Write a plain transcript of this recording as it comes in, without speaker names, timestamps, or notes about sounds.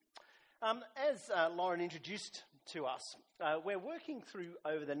As Lauren introduced to us, we're working through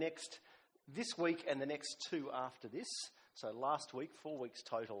over this week and the next two after this, so last week, 4 weeks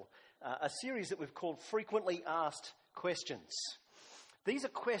total, a series that we've called Frequently Asked Questions. These are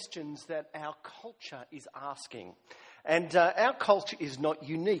questions that our culture is asking. And our culture is not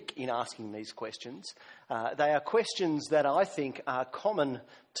unique in asking these questions. They are questions that I think are common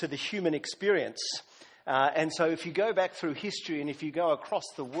to the human experience. And so if you go back through history and if you go across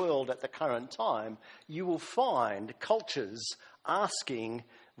the world at the current time, you will find cultures asking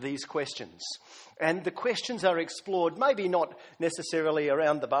these questions. And the questions are explored, maybe not necessarily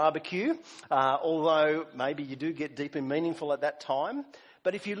around the barbecue, although maybe you do get deep and meaningful at that time.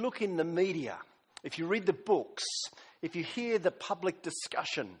 But if you look in the media, if you read the books, if you hear the public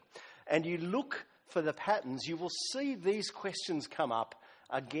discussion, and you look for the patterns, you will see these questions come up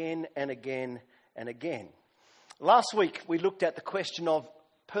again and again and again. Last week, we looked at the question of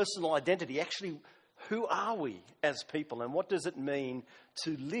personal identity. Actually, who are we as people, and what does it mean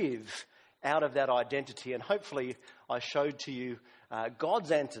to live out of that identity? And hopefully, I showed to you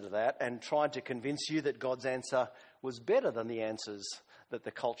God's answer to that and tried to convince you that God's answer was better than the answers that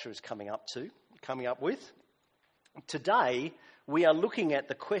the culture is coming up with. Today, we are looking at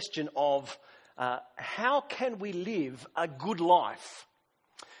the question of how can we live a good life?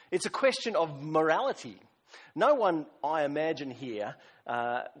 It's a question of morality. No one, I imagine here,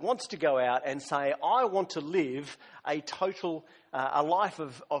 wants to go out and say, I want to live a life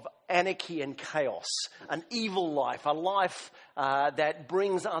of anarchy and chaos, an evil life, a life that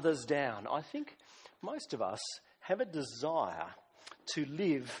brings others down. I think most of us have a desire to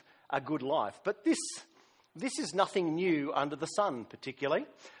live a good life. But this is nothing new under the sun, particularly.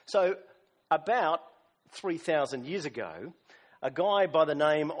 So about 3,000 years ago, a guy by the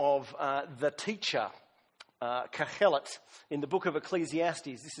name of the teacher, Kohelet, in the book of Ecclesiastes,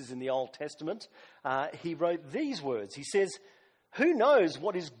 this is in the Old Testament, he wrote these words. He says, "Who knows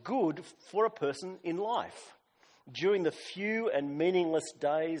what is good for a person in life? During the few and meaningless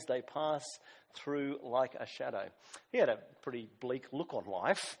days they pass through like a shadow." He had a pretty bleak look on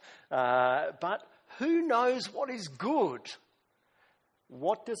life, but who knows what is good?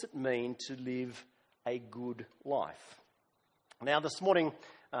 What does it mean to live a good life? Now, this morning,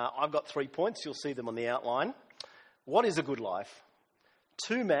 I've got 3 points. You'll see them on the outline. What is a good life?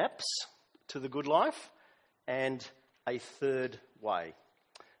 2 maps to the good life, and a third way.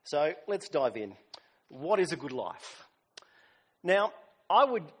 So let's dive in. What is a good life? Now, I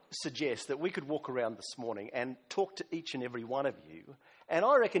would suggest that we could walk around this morning and talk to each and every one of you, and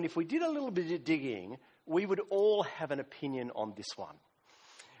I reckon if we did a little bit of digging, we would all have an opinion on this one.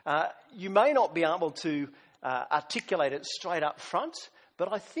 You may not be able to articulate it straight up front,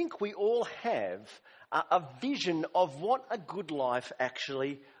 but I think we all have a vision of what a good life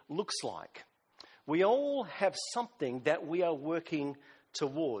actually looks like. We all have something that we are working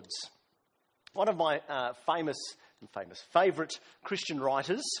towards. One of my favourite Christian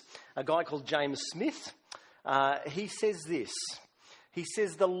writers, a guy called James Smith, he says this. He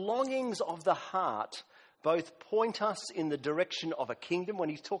says, "The longings of the heart both point us in the direction of a kingdom." When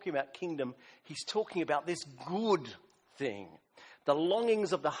he's talking about kingdom, he's talking about this good thing. The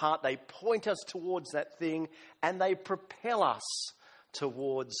longings of the heart, they point us towards that thing and they propel us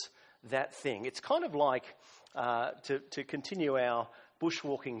towards that thing. It's kind of like, to continue our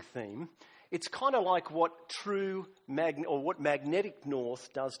bushwalking theme, it's kind of like what what magnetic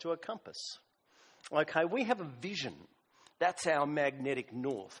north does to a compass. Okay, we have a vision. That's our magnetic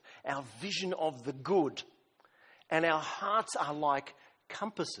north, our vision of the good. And our hearts are like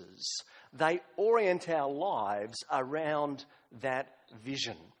compasses. They orient our lives around that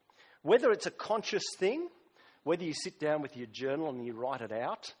vision. Whether it's a conscious thing, whether you sit down with your journal and you write it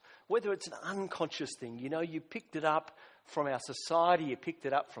out, whether it's an unconscious thing, you picked it up from our society, you picked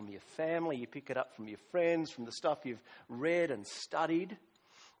it up from your family, you pick it up from your friends, from the stuff you've read and studied.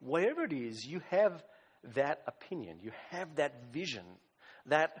 Whatever it is, you have that opinion, you have that vision,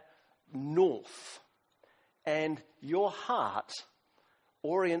 that north, and your heart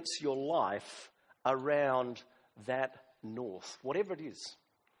orients your life around that north, whatever it is.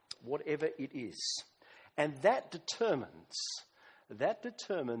 And that determines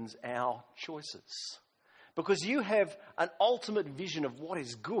our choices. Because you have an ultimate vision of what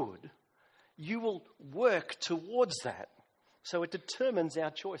is good, you will work towards that. So it determines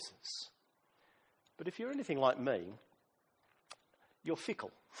our choices. But if you're anything like me, you're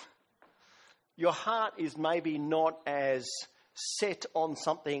fickle. Your heart is maybe not as set on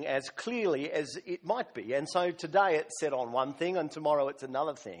something as clearly as it might be. And so today it's set on one thing and tomorrow it's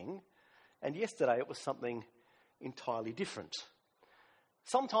another thing. And yesterday it was something entirely different.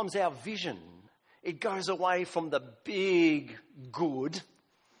 Sometimes our vision, it goes away from the big good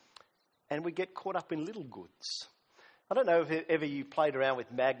and we get caught up in little goods. I don't know if ever you played around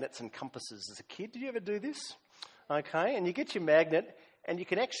with magnets and compasses as a kid. Did you ever do this? Okay, and you get your magnet and you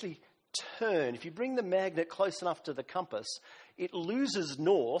can actually turn. If you bring the magnet close enough to the compass, it loses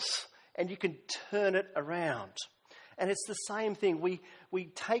north and you can turn it around. And it's the same thing. We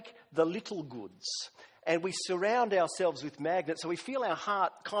take the little goods and we surround ourselves with magnets, so we feel our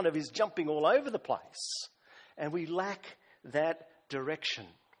heart kind of is jumping all over the place and we lack that direction.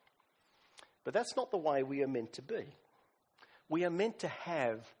 But that's not the way we are meant to be. We are meant to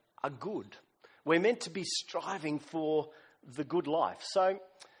have a good. We're meant to be striving for the good life. So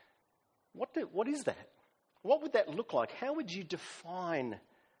what is that? What would that look like? How would you define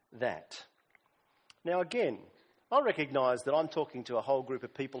that? Now again, I recognise that I'm talking to a whole group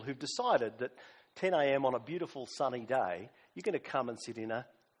of people who've decided that 10 a.m. on a beautiful sunny day, you're going to come and sit in a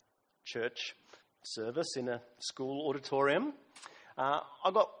church service, in a school auditorium.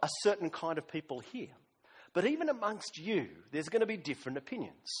 I've got a certain kind of people here. But even amongst you, there's going to be different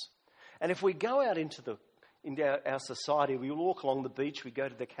opinions. And if we go out into our society, we walk along the beach, we go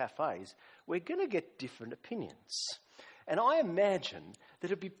to the cafes, we're going to get different opinions. And I imagine that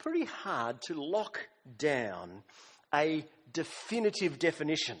it'd be pretty hard to lock down a definitive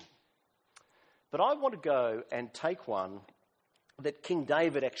definition. But I want to go and take one that King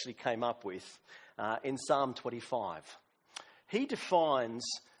David actually came up with in Psalm 25. He defines,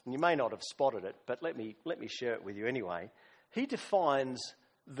 and you may not have spotted it, but let me share it with you anyway. He defines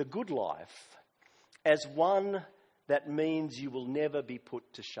the good life as one that means you will never be put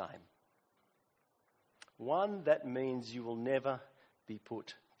to shame. One that means you will never be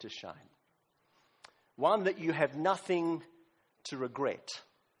put to shame. One that you have nothing to regret.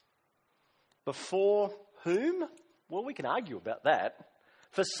 Before whom? Well, we can argue about that.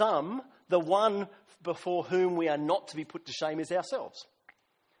 For some, the one before whom we are not to be put to shame is ourselves.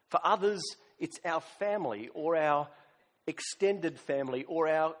 For others, it's our family or our extended family or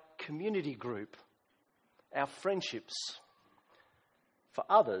our community group, our friendships. For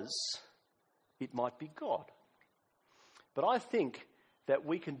others, it might be God. But I think that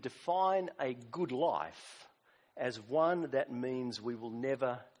we can define a good life as one that means we will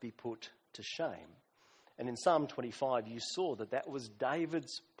never be put to shame. And in Psalm 25, you saw that was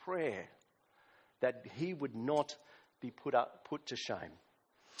David's prayer, that he would not be put to shame.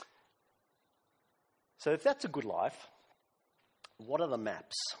 So if that's a good life, what are the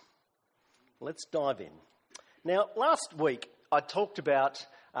maps? Let's dive in. Now, last week, I talked about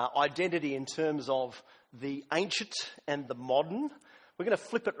identity in terms of the ancient and the modern. We're going to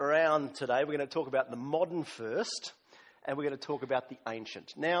flip it around today. We're going to talk about the modern first, and we're going to talk about the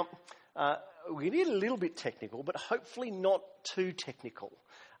ancient. Now, we get a little bit technical, but hopefully not too technical.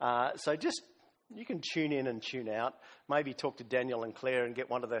 So just, you can tune in and tune out. Maybe talk to Daniel and Claire and get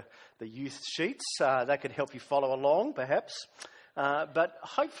one of the youth sheets. That could help you follow along, perhaps. But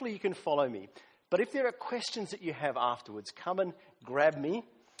hopefully you can follow me. But if there are questions that you have afterwards, come and grab me,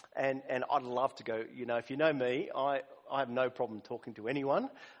 and I'd love to go. You know, if you know me, I have no problem talking to anyone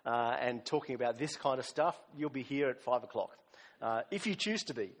and talking about this kind of stuff. You'll be here at 5 o'clock. If you choose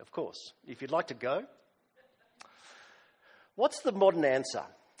to be, of course. If you'd like to go. What's the modern answer?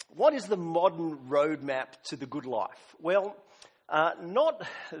 What is the modern roadmap to the good life? Well, not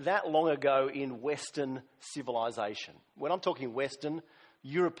that long ago in Western civilization. When I'm talking Western,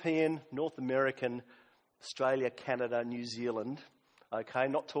 European, North American, Australia, Canada, New Zealand, okay,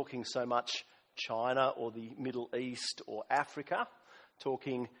 not talking so much China or the Middle East or Africa,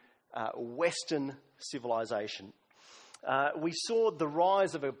 talking Western civilization. We saw the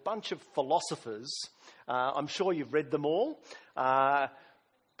rise of a bunch of philosophers. I'm sure you've read them all.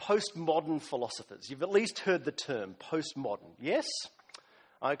 Postmodern philosophers. You've at least heard the term postmodern, yes?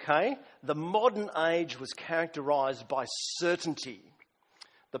 Okay. The modern age was characterised by certainty.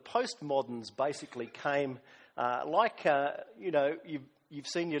 The postmoderns basically came you've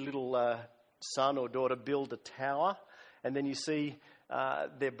seen your little son or daughter build a tower, and then you see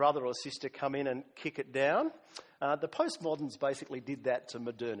their brother or sister come in and kick it down. The postmoderns basically did that to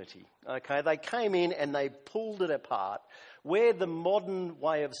modernity. Okay, they came in and they pulled it apart. Where the modern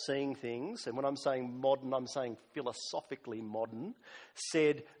way of seeing things, and when I'm saying modern, I'm saying philosophically modern,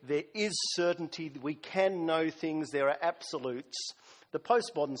 said there is certainty, we can know things, there are absolutes. The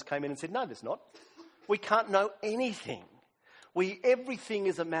postmoderns came in and said, no, there's not. We can't know anything. Everything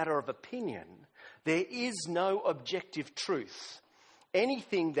is a matter of opinion. There is no objective truth.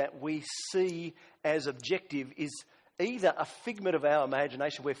 Anything that we see as objective is either a figment of our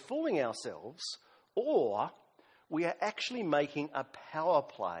imagination, we're fooling ourselves, or we are actually making a power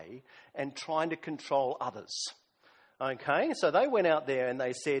play and trying to control others. Okay, so they went out there and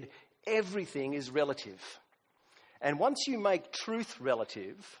they said, everything is relative. And once you make truth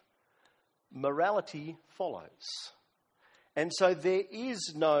relative, morality follows. And so there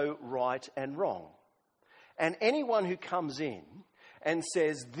is no right and wrong. And anyone who comes in and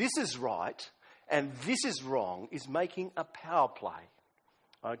says this is right and this is wrong is making a power play.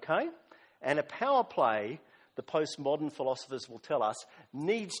 Okay? And a power play, the postmodern philosophers will tell us,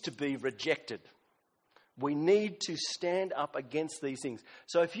 needs to be rejected. We need to stand up against these things.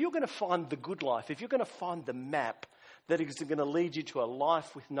 So if you're going to find the good life, if you're going to find the map that is going to lead you to a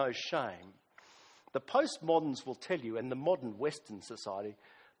life with no shame, the postmoderns will tell you, and the modern Western society,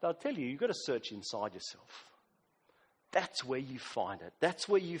 they'll tell you, you've got to search inside yourself. That's where you find it. That's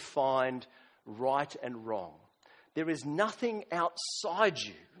where you find right and wrong. There is nothing outside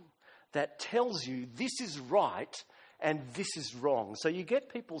you that tells you this is right and this is wrong. So you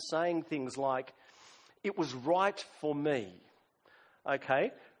get people saying things like, it was right for me.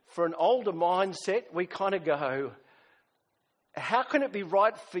 Okay? For an older mindset, we kind of go, how can it be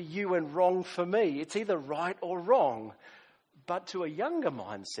right for you and wrong for me? It's either right or wrong. But to a younger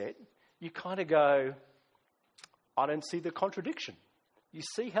mindset, you kind of go, I don't see the contradiction. You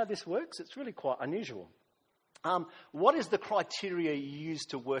see how this works? It's really quite unusual. What is the criteria you use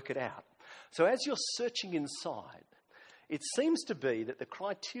to work it out? So as you're searching inside, it seems to be that the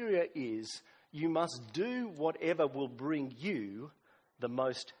criteria is you must do whatever will bring you the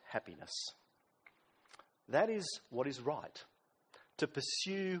most happiness. That is what is right. To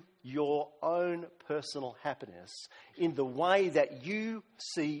pursue your own personal happiness in the way that you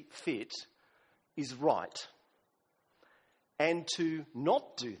see fit is right. And to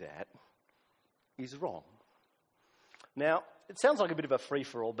not do that is wrong. Now, it sounds like a bit of a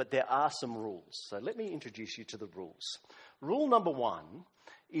free-for-all, but there are some rules. So let me introduce you to the rules. Rule number 1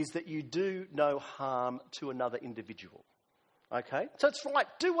 is that you do no harm to another individual. Okay? So it's right,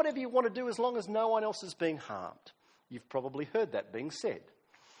 do whatever you want to do as long as no one else is being harmed. You've probably heard that being said.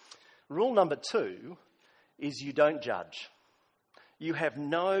 Rule number 2 is you don't judge. You have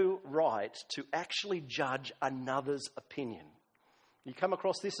no right to actually judge another's opinion. You come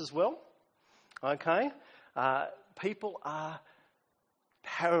across this as well? Okay? People are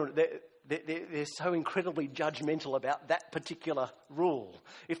paranoid. They're so incredibly judgmental about that particular rule.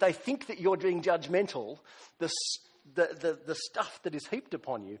 If they think that you're being judgmental, the stuff that is heaped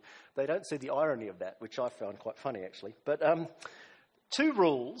upon you, they don't see the irony of that, which I found quite funny actually. But 2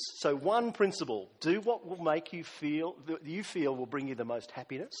 rules. So 1 principle: do what will make you feel will bring you the most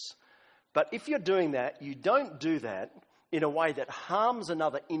happiness. But if you're doing that, you don't do that in a way that harms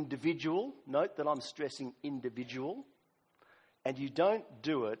another individual. Note that I'm stressing individual. And you don't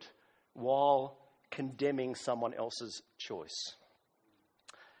do it while condemning someone else's choice.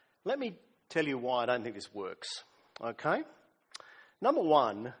 Let me tell you why I don't think this works. Okay? Number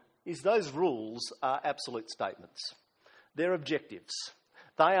 1 is those rules are absolute statements. They're objectives.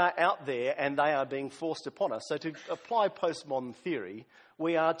 They are out there and they are being forced upon us. So to apply postmodern theory,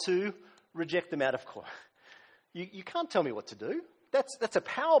 we are to reject them out of court. You can't tell me what to do. That's a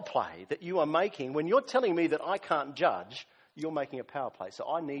power play that you are making. When you're telling me that I can't judge, you're making a power play. So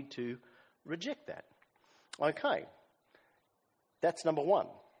I need to reject that. Okay. That's number 1.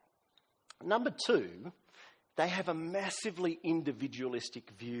 Number 2, they have a massively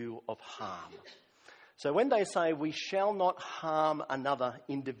individualistic view of harm. So when they say we shall not harm another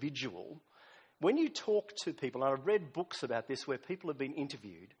individual, when you talk to people, and I've read books about this where people have been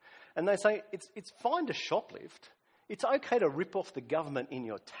interviewed, and they say it's fine to shoplift, it's okay to rip off the government in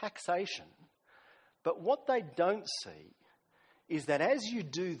your taxation, but what they don't see is that as you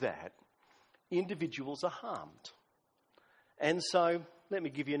do that, individuals are harmed. And so let me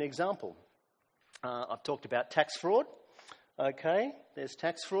give you an example. I've talked about tax fraud. Okay, there's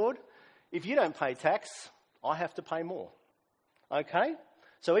tax fraud. If you don't pay tax, I have to pay more. Okay?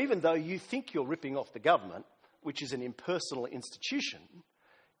 So even though you think you're ripping off the government, which is an impersonal institution,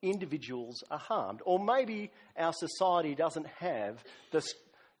 individuals are harmed. Or maybe our society doesn't have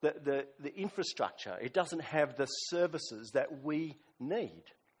the infrastructure. It doesn't have the services that we need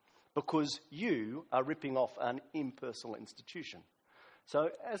because you are ripping off an impersonal institution.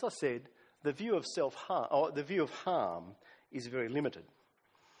 So, as I said, the view of self-harm, or the view of harm, is very limited.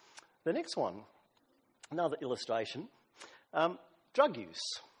 The next one, another illustration, drug use.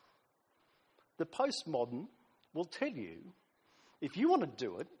 The postmodern will tell you, if you want to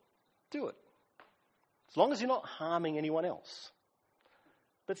do it, do it. As long as you're not harming anyone else.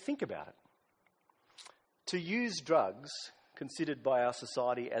 But think about it. To use drugs considered by our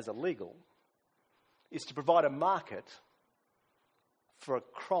society as illegal is to provide a market for a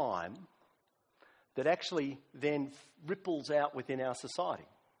crime that actually then ripples out within our society.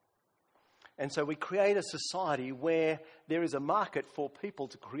 And so we create a society where there is a market for people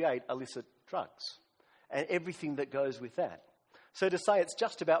to create illicit drugs and everything that goes with that. So to say it's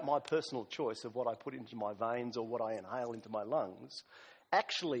just about my personal choice of what I put into my veins or what I inhale into my lungs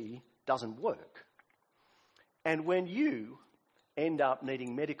actually doesn't work. And when you end up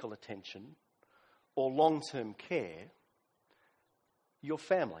needing medical attention or long-term care, your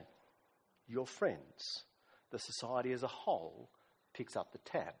family, your friends, the society as a whole picks up the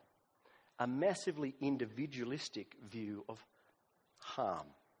tab. A massively individualistic view of harm.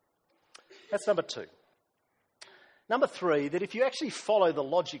 That's number 2. Number 3, that if you actually follow the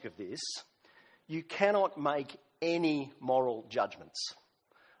logic of this, you cannot make any moral judgments.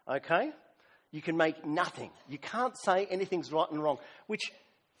 Okay? You can make nothing. You can't say anything's right and wrong, which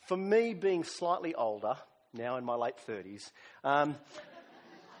for me, being slightly older, now in my late 30s,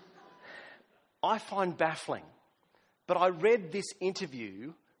 I find baffling. But I read this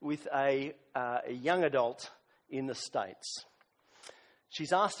interview with a young adult in the States.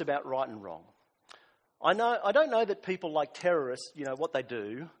 She's asked about right and wrong. I don't know that people like terrorists, what they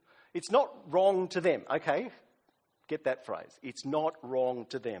do, it's not wrong to them, okay? Get that phrase. It's not wrong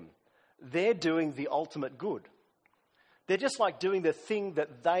to them. They're doing the ultimate good. They're just like doing the thing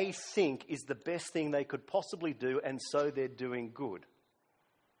that they think is the best thing they could possibly do, and so they're doing good.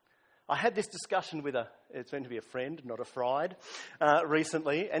 I had this discussion with it's meant to be a friend, not a fried,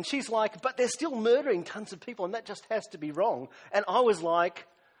 recently, and she's like, but they're still murdering tons of people, and that just has to be wrong. And I was like,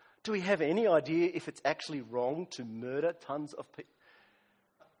 do we have any idea if it's actually wrong to murder tons of people?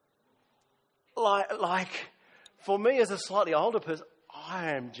 Like, for me as a slightly older person,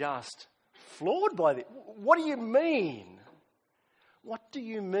 I am just floored by this. What do you mean? What do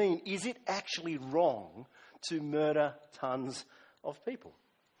you mean? Is it actually wrong to murder tons of people?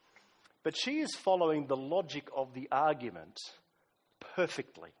 But she is following the logic of the argument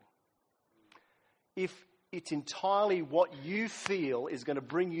perfectly. If it's entirely what you feel is going to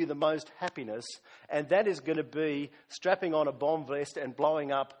bring you the most happiness, and that is going to be strapping on a bomb vest and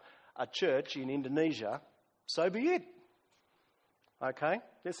blowing up a church in Indonesia, so be it. Okay?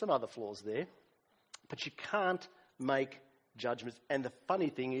 There's some other flaws there. But you can't make judgments. And the funny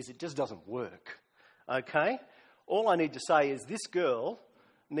thing is, it just doesn't work. Okay? All I need to say is this girl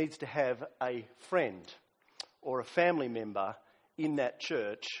needs to have a friend or a family member in that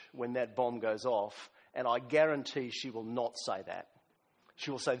church when that bomb goes off, and I guarantee she will not say that. She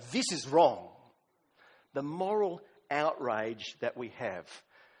will say, this is wrong. The moral outrage that we have.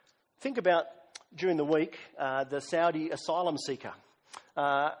 Think about, during the week, the Saudi asylum seeker.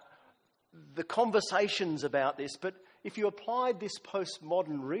 The conversations about this, but if you applied this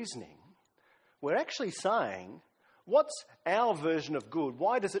postmodern reasoning, we're actually saying, what's our version of good?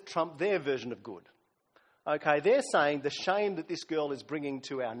 Why does it trump their version of good? Okay, they're saying the shame that this girl is bringing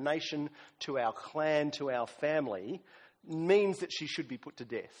to our nation, to our clan, to our family, means that she should be put to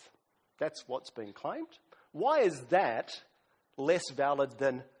death. That's what's been claimed. Why is that less valid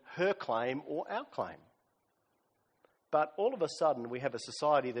than her claim or our claim? But all of a sudden, we have a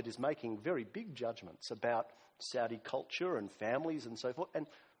society that is making very big judgments about Saudi culture and families and so forth. And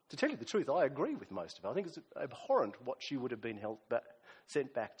to tell you the truth, I agree with most of it. I think it's abhorrent what she would have been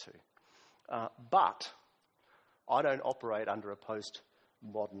sent back to. But I don't operate under a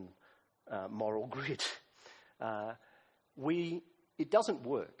post-modern moral grid. It doesn't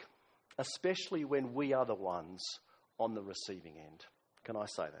work, especially when we are the ones on the receiving end. Can I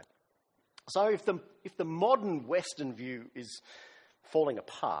say that? So if the modern Western view is falling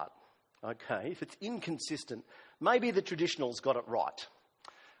apart, okay, if it's inconsistent, maybe the traditionals got it right.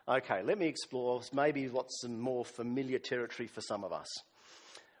 Okay, let me explore maybe what's some more familiar territory for some of us.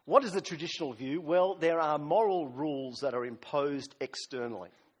 What is the traditional view? Well, there are moral rules that are imposed externally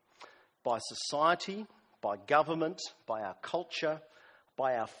by society, by government, by our culture,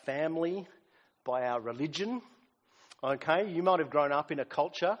 by our family, by our religion. Okay, you might have grown up in a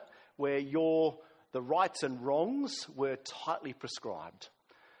culture where the rights and wrongs were tightly prescribed.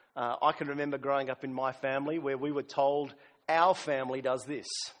 I can remember growing up in my family where we were told, our family does this.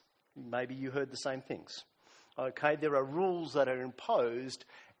 Maybe you heard the same things. Okay, there are rules that are imposed,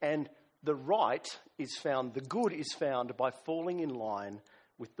 and the right is found, the good is found by falling in line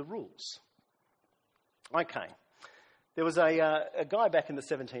with the rules. Okay, there was a guy back in the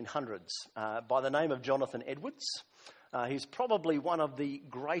 1700s by the name of Jonathan Edwards. He's probably one of the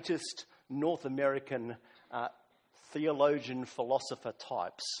greatest North American theologian, philosopher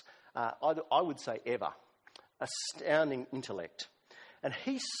types, I would say ever. Astounding intellect. And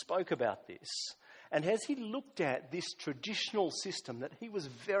he spoke about this And as he looked at this traditional system that he was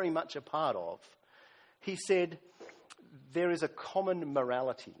very much a part of, he said, there is a common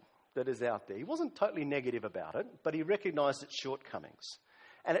morality that is out there. He wasn't totally negative about it, but he recognised its shortcomings.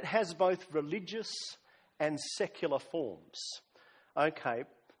 And it has both religious and secular forms. Okay,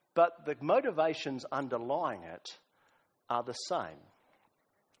 but the motivations underlying it are the same.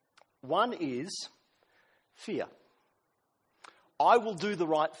 One is fear. I will do the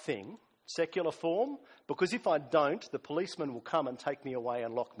right thing, secular form, because if I don't, the policeman will come and take me away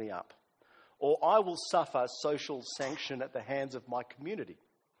and lock me up. Or I will suffer social sanction at the hands of my community.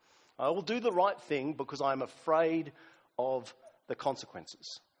 I will do the right thing because I'm afraid of the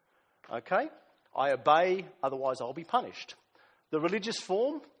consequences. Okay? I obey, otherwise I'll be punished. The religious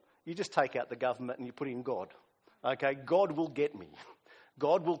form, you just take out the government and you put in God. Okay? God will get me.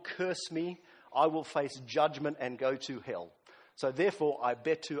 God will curse me. I will face judgment and go to hell. So therefore, I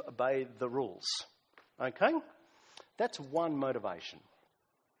better obey the rules. Okay? That's one motivation.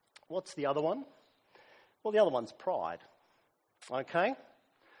 What's the other one? Well, the other one's pride. Okay?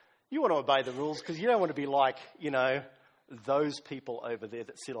 You want to obey the rules because you don't want to be like, those people over there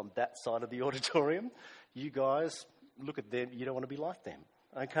that sit on that side of the auditorium. You guys, look at them. You don't want to be like them.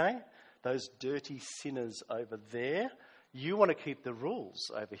 Okay? Those dirty sinners over there. You want to keep the rules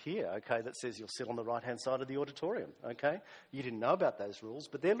over here, okay, that says you'll sit on the right-hand side of the auditorium, okay? You didn't know about those rules,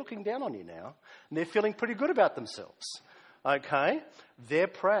 but they're looking down on you now, and they're feeling pretty good about themselves, okay? They're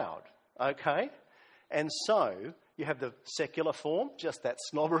proud, okay? And so you have the secular form, just that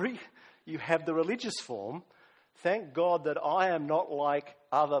snobbery. You have the religious form. Thank God that I am not like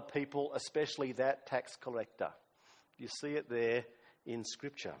other people, especially that tax collector. You see it there in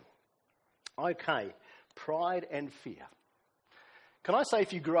Scripture. Okay, pride and fear. Can I say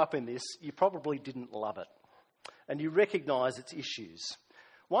if you grew up in this, you probably didn't love it. And you recognise its issues.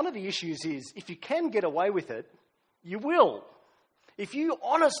 One of the issues is, if you can get away with it, you will. If you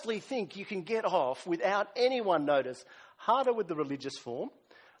honestly think you can get off without anyone notice, harder with the religious form.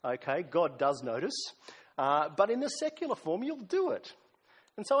 Okay, God does notice. But in the secular form, you'll do it.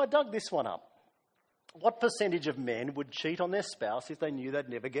 And so I dug this one up. What percentage of men would cheat on their spouse if they knew they'd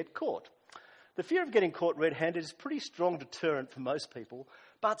never get caught? The fear of getting caught red-handed is a pretty strong deterrent for most people,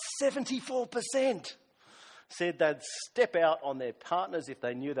 but 74% said they'd step out on their partners if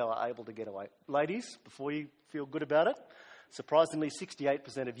they knew they were able to get away. Ladies, before you feel good about it, surprisingly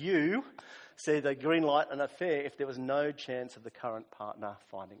 68% of you said they'd green light an affair if there was no chance of the current partner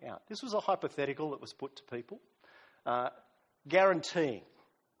finding out. This was a hypothetical that was put to people, guaranteeing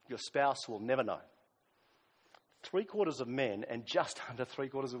your spouse will never know. 3/4 of men and just under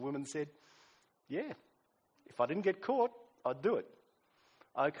 3/4 of women said, yeah, if I didn't get caught, I'd do it.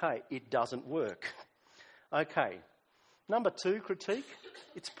 Okay, it doesn't work. Okay, number 2 critique,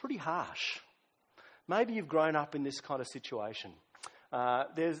 it's pretty harsh. Maybe you've grown up in this kind of situation.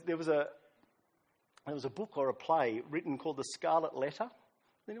 There was a book or a play written called The Scarlet Letter.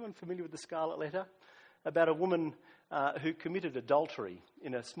 Anyone familiar with The Scarlet Letter? About a woman who committed adultery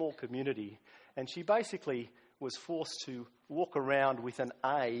in a small community, and she basically was forced to walk around with an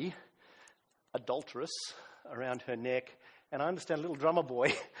A, adulteress, around her neck, and I understand a little drummer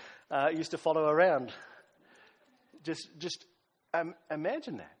boy used to follow her around. Just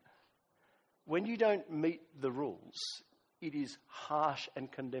imagine that. When you don't meet the rules, it is harsh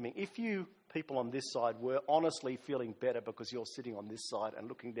and condemning. If you people on this side were honestly feeling better because you're sitting on this side and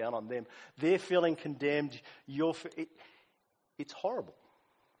looking down on them, they're feeling condemned. It's horrible.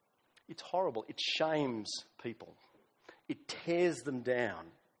 It's horrible. It shames people. It tears them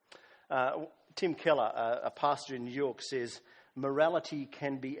down. Tim Keller, a pastor in New York, says, morality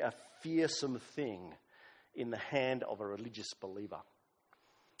can be a fearsome thing in the hand of a religious believer.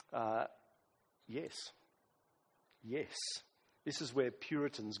 Yes. This is where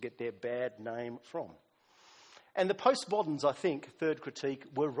Puritans get their bad name from. And the postmoderns, I think, third critique,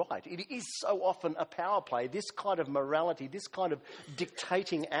 were right. It is so often a power play, this kind of morality, this kind of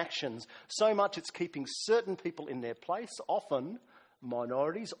dictating actions. So much it's keeping certain people in their place, often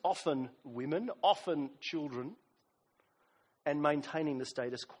minorities, often women, often children, and maintaining the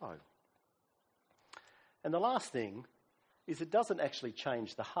status quo. And the last thing is it doesn't actually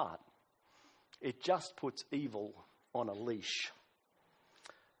change the heart. It just puts evil on a leash.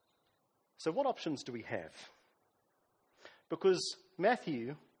 So what options do we have? Because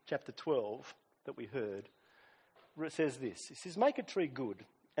Matthew chapter 12 that we heard says this. It says, make a tree good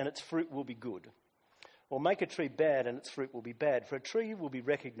and its fruit will be good. Or make a tree bad and its fruit will be bad. For a tree will be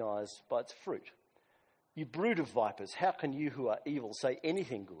recognised by its fruit. You brood of vipers, how can you who are evil say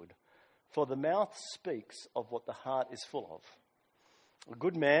anything good? For the mouth speaks of what the heart is full of. A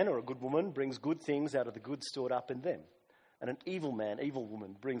good man or a good woman brings good things out of the good stored up in them. And an evil man, evil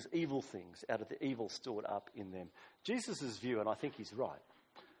woman, brings evil things out of the evil stored up in them. Jesus' view, and I think he's right,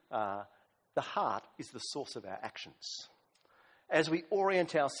 the heart is the source of our actions. As we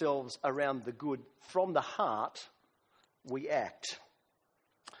orient ourselves around the good from the heart, we act.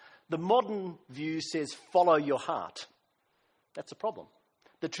 The modern view says, follow your heart. That's a problem.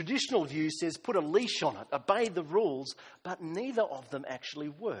 The traditional view says, put a leash on it, obey the rules, but neither of them actually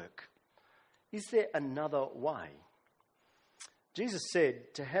work. Is there another way? Jesus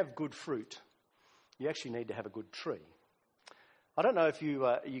said, to have good fruit, you actually need to have a good tree. I don't know if you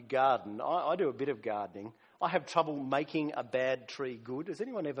garden. I do a bit of gardening. I have trouble making a bad tree good. Has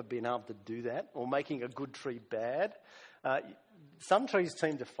anyone ever been able to do that? Or making a good tree bad? Some trees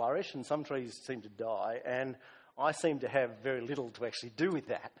seem to flourish and some trees seem to die, and I seem to have very little to actually do with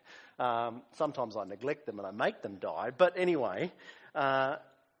that. Sometimes I neglect them and I make them die. But anyway,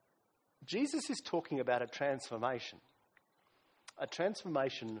 Jesus is talking about a transformation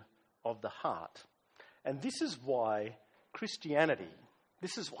of the heart. And this is why Christianity,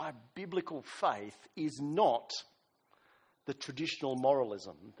 this is why biblical faith is not the traditional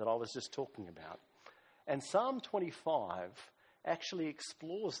moralism that I was just talking about. And Psalm 25 actually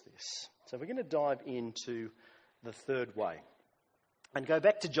explores this. So we're going to dive into the third way. And go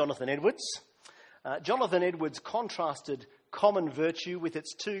back to Jonathan Edwards. Jonathan Edwards contrasted common virtue with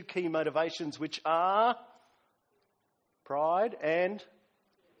its two key motivations, which are pride and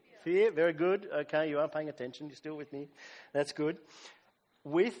fear. Very good. Okay, you are paying attention. You're still with me. That's good.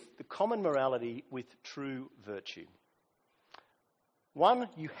 With the common morality with true virtue. One,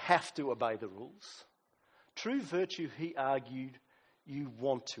 you have to obey the rules. True virtue, he argued, you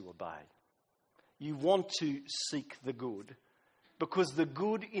want to obey. You want to seek the good because the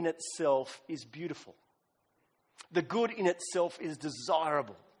good in itself is beautiful. The good in itself is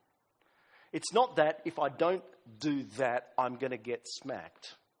desirable. It's not that if I don't do that, I'm going to get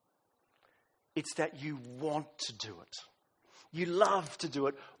smacked. It's that you want to do it. You love to do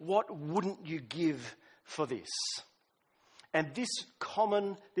it. What wouldn't you give for this? And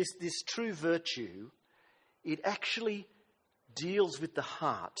this true virtue, it actually deals with the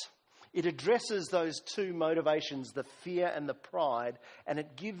heart. It addresses those two motivations, the fear and the pride, and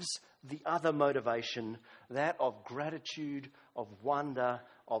it gives the other motivation, that of gratitude, of wonder,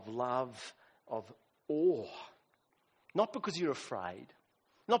 of love, of awe. Not because you're afraid,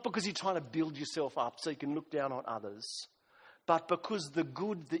 not because you're trying to build yourself up so you can look down on others, but because the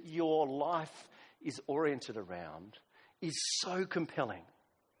good that your life is oriented around is so compelling.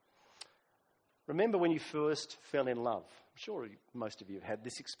 Remember when you first fell in love? I'm sure most of you have had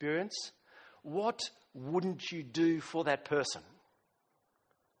this experience. What wouldn't you do for that person?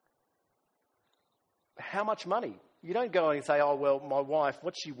 How much money? You don't go and say, oh, well, my wife,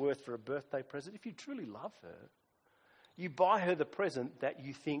 what's she worth for a birthday present? If you truly love her, you buy her the present that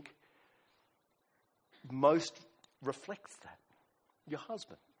you think most reflects that. Your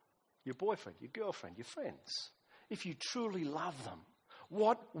husband, your boyfriend, your girlfriend, your friends. If you truly love them,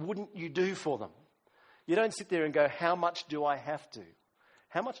 what wouldn't you do for them? You don't sit there and go, how much do I have to?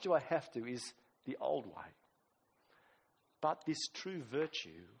 How much do I have to is the old way. But this true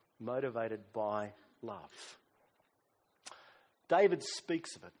virtue motivated by love. David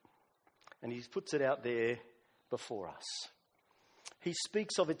speaks of it, and he puts it out there before us. He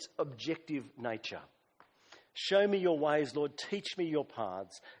speaks of its objective nature. Show me your ways, Lord. Teach me your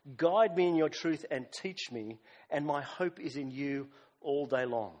paths. Guide me in your truth and teach me, and my hope is in you all day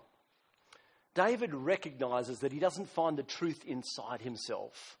long. David recognises that he doesn't find the truth inside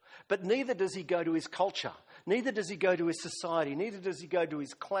himself, but neither does he go to his culture, neither does he go to his society, neither does he go to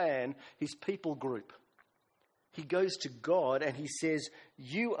his clan, his people group. He goes to God and he says,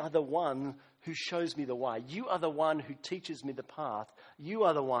 you are the one who shows me the way. You are the one who teaches me the path. You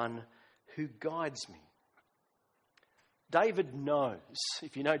are the one who guides me. David knows,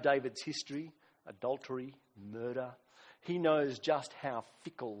 if you know David's history, adultery, murder, he knows just how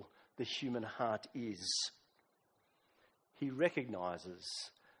fickle the human heart is. He recognises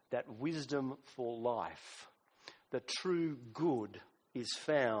that wisdom for life, the true good, is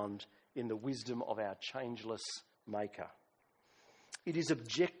found in the wisdom of our changeless Maker. It is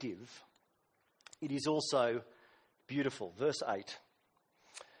objective. It is also beautiful. Verse 8.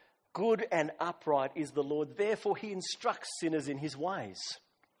 Good and upright is the Lord, therefore he instructs sinners in his ways.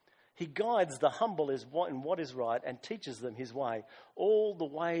 He guides the humble in what is right and teaches them his way. All the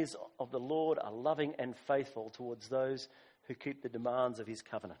ways of the Lord are loving and faithful towards those who keep the demands of his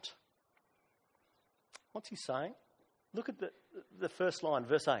covenant. What's he saying? Look at the first line,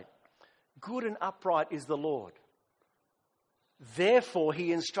 verse 8. Good and upright is the Lord. Therefore,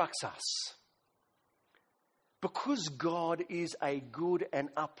 he instructs us. Because God is a good and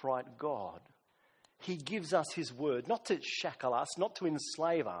upright God, he gives us his word, not to shackle us, not to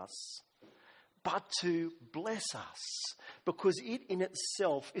enslave us, but to bless us, because it in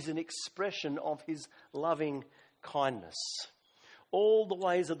itself is an expression of his loving kindness. All the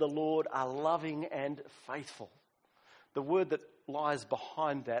ways of the Lord are loving and faithful. The word that lies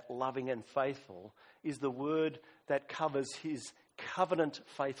behind that, loving and faithful, is the word that covers his covenant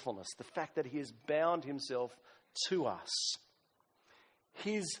faithfulness, the fact that he has bound himself to us.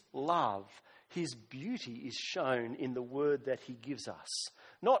 His love, his beauty is shown in the word that he gives us.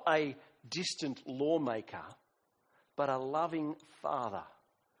 Not a distant lawmaker, but a loving Father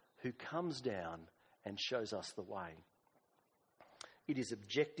who comes down and shows us the way. It is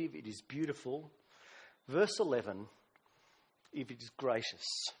objective, it is beautiful. Verse 11, it is gracious.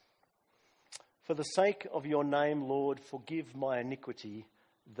 For the sake of your name, Lord, forgive my iniquity,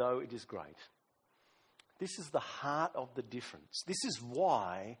 though it is great. This is the heart of the difference. This is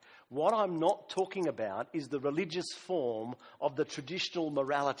why what I'm not talking about is the religious form of the traditional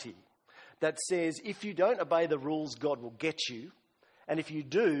morality that says if you don't obey the rules, God will get you. And if you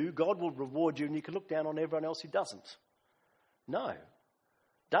do, God will reward you and you can look down on everyone else who doesn't. No.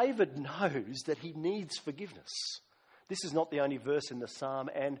 David knows that he needs forgiveness. This is not the only verse in the psalm,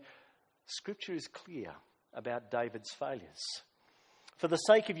 and Scripture is clear about David's failures. For the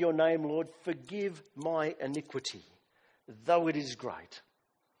sake of your name, Lord, forgive my iniquity, though it is great.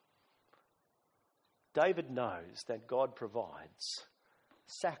 David knows that God provides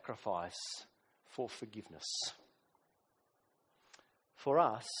sacrifice for forgiveness. For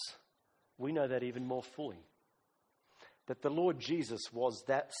us, we know that even more fully. That the Lord Jesus was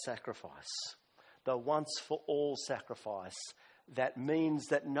that sacrifice, the once for all sacrifice. That means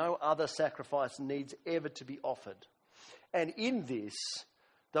that no other sacrifice needs ever to be offered. And in this,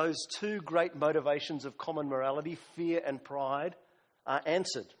 those two great motivations of common morality, fear and pride, are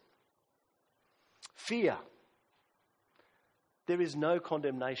answered. Fear. There is no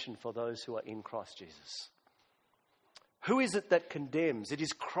condemnation for those who are in Christ Jesus. Who is it that condemns? It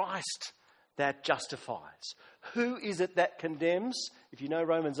is Christ that justifies. Who is it that condemns? If you know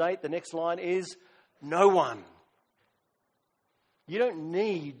Romans 8, the next line is no one. You don't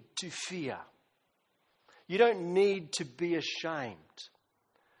need to fear. You don't need to be ashamed,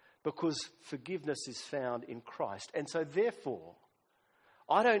 because forgiveness is found in Christ. And so therefore,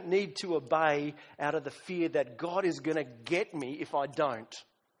 I don't need to obey out of the fear that God is going to get me if I don't.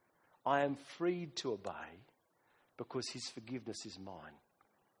 I am freed to obey because his forgiveness is mine.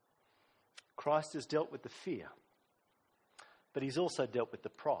 Christ has dealt with the fear, but he's also dealt with the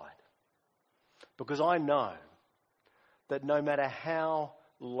pride. Because I know that no matter how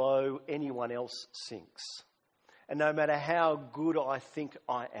low anyone else sinks, and no matter how good I think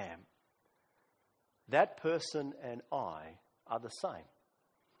I am, that person and I are the same.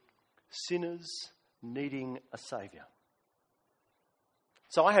 Sinners needing a saviour.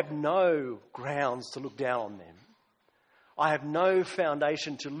 So I have no grounds to look down on them. I have no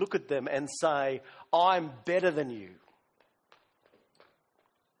foundation to look at them and say, I'm better than you.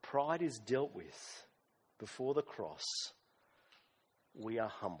 Pride is dealt with before the cross. We are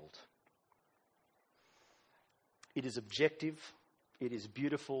humbled. It is objective, it is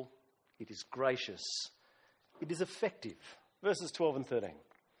beautiful, it is gracious, it is effective. Verses 12 and 13.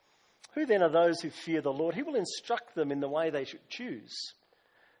 Who then are those who fear the Lord? He will instruct them in the way they should choose.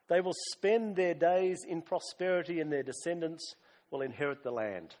 They will spend their days in prosperity, and their descendants will inherit the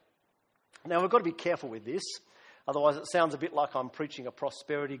land. Now, we've got to be careful with this. Otherwise, it sounds a bit like I'm preaching a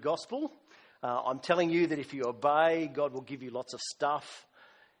prosperity gospel. I'm telling you that if you obey, God will give you lots of stuff.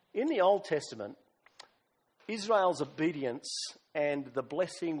 In the Old Testament, Israel's obedience and the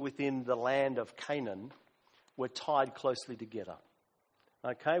blessing within the land of Canaan were tied closely together.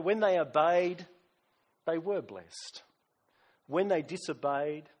 Okay, when they obeyed, they were blessed. When they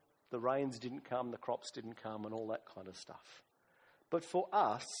disobeyed, the rains didn't come, the crops didn't come, and all that kind of stuff. But for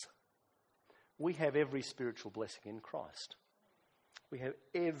us, we have every spiritual blessing in Christ. We have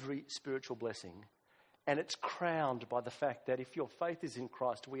every spiritual blessing, and it's crowned by the fact that if your faith is in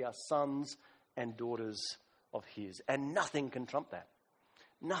Christ, we are sons and daughters of his, and nothing can trump that.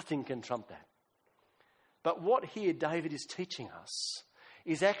 Nothing can trump that. But what here David is teaching us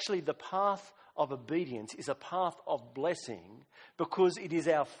is actually the path of obedience is a path of blessing, because it is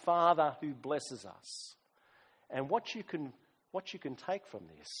our Father who blesses us. And what you can take from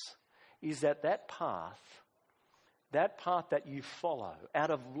this is that path that you follow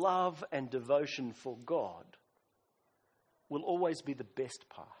out of love and devotion for God will always be the best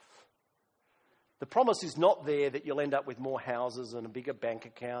path. The promise is not there that you'll end up with more houses and a bigger bank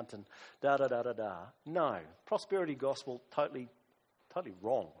account and da-da-da-da-da. No, prosperity gospel, totally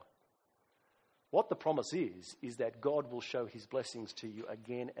wrong. What the promise is that God will show his blessings to you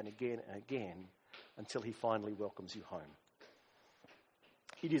again and again and again until he finally welcomes you home.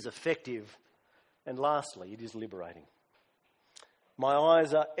 It is effective, and lastly, it is liberating. My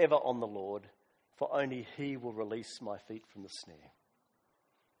eyes are ever on the Lord, for only he will release my feet from the snare.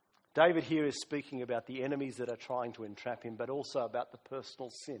 David here is speaking about the enemies that are trying to entrap him, but also about the personal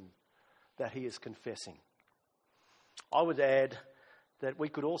sin that he is confessing. I would add that we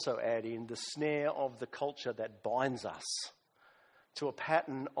could also add in the snare of the culture that binds us to a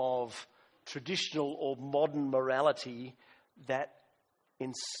pattern of traditional or modern morality that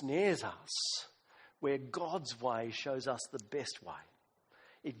ensnares us, where God's way shows us the best way.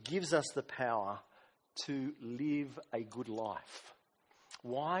 It gives us the power to live a good life.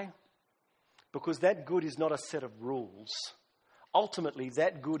 Why? Because that good is not a set of rules. Ultimately,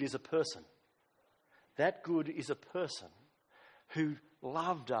 that good is a person. That good is a person who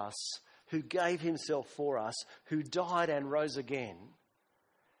loved us, who gave himself for us, who died and rose again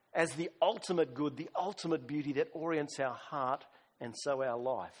as the ultimate good, the ultimate beauty that orients our heart and so our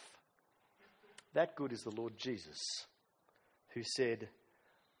life. That good is the Lord Jesus, who said,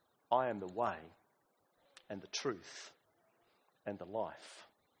 I am the way and the truth and the life,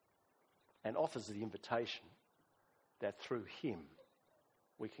 and offers the invitation that through him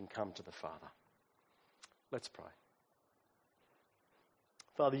we can come to the Father. Let's pray.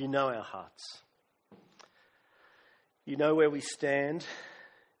 Father, you know our hearts. You know where we stand.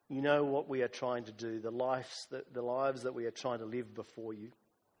 You know what we are trying to do, the lives that we are trying to live before you.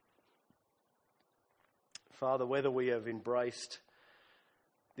 Father, whether we have embraced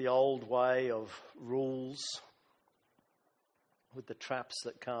the old way of rules with the traps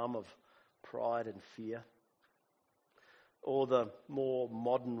that come of pride and fear, or the more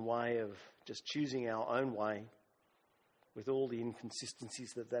modern way of just choosing our own way with all the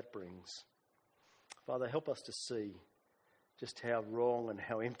inconsistencies that brings. Father, help us to see just how wrong and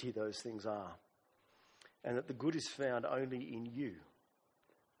how empty those things are, and that the good is found only in you,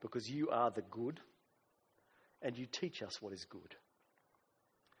 because you are the good and you teach us what is good.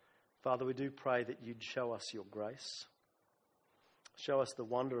 Father, we do pray that you'd show us your grace, show us the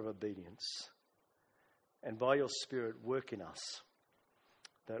wonder of obedience, and by your Spirit work in us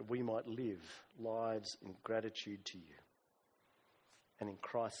that we might live lives in gratitude to you. And in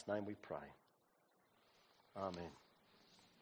Christ's name we pray. Amen.